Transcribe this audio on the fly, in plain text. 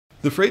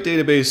The freight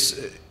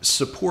database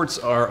supports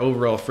our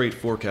overall freight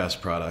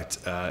forecast product.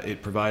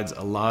 It provides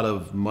a lot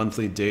of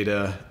monthly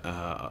data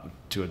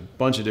to a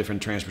bunch of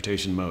different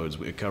transportation modes.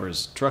 It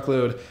covers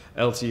truckload,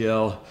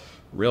 LTL,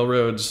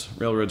 railroads.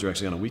 Railroads are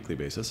actually on a weekly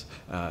basis.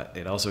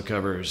 It also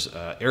covers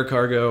air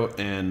cargo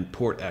and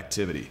port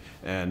activity.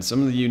 And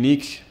some of the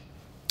unique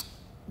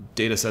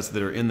data sets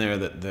that are in there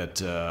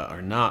that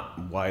are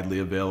not widely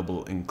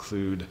available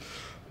include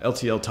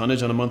LTL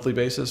tonnage on a monthly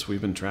basis. We've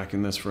been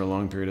tracking this for a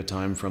long period of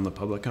time from the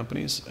public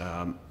companies.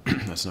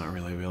 That's not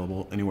really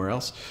available anywhere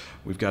else.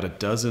 We've got a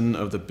dozen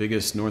of the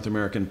biggest North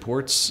American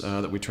ports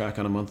that we track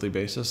on a monthly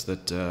basis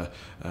that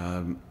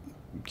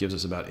gives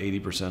us about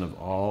 80% of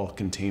all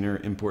container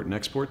import and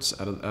exports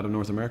out of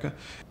North America.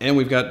 And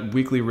we've got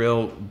weekly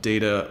rail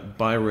data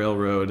by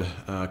railroad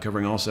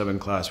covering all 7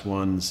 Class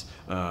 1s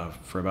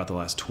for about the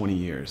last 20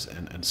 years.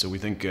 And so we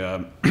think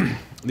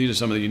these are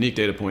some of the unique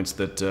data points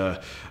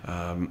that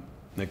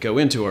go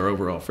into our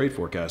overall freight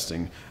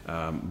forecasting,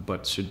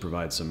 but should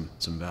provide some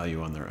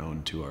value on their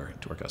own to our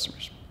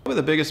customers.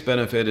 Probably the biggest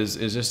benefit is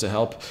just to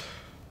help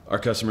our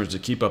customers to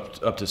keep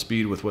up to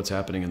speed with what's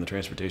happening in the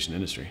transportation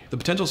industry. The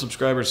potential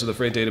subscribers to the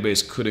freight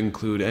database could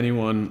include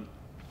anyone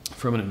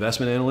from an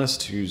investment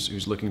analyst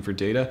who's looking for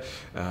data,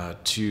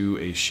 to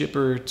a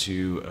shipper,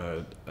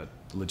 to a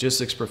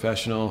logistics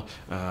professional,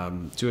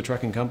 to a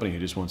trucking company who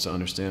just wants to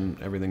understand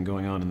everything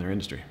going on in their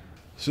industry.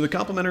 So the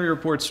complementary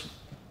reports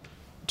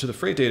to the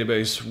freight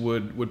database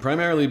would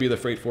primarily be the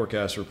freight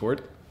forecast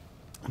report,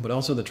 but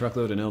also the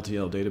truckload and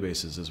LTL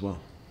databases as well.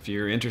 If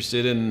you're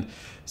interested in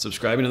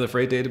subscribing to the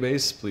freight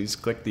database, please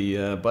click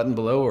the button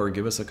below or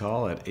give us a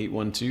call at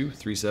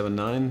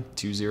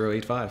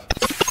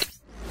 812-379-2085.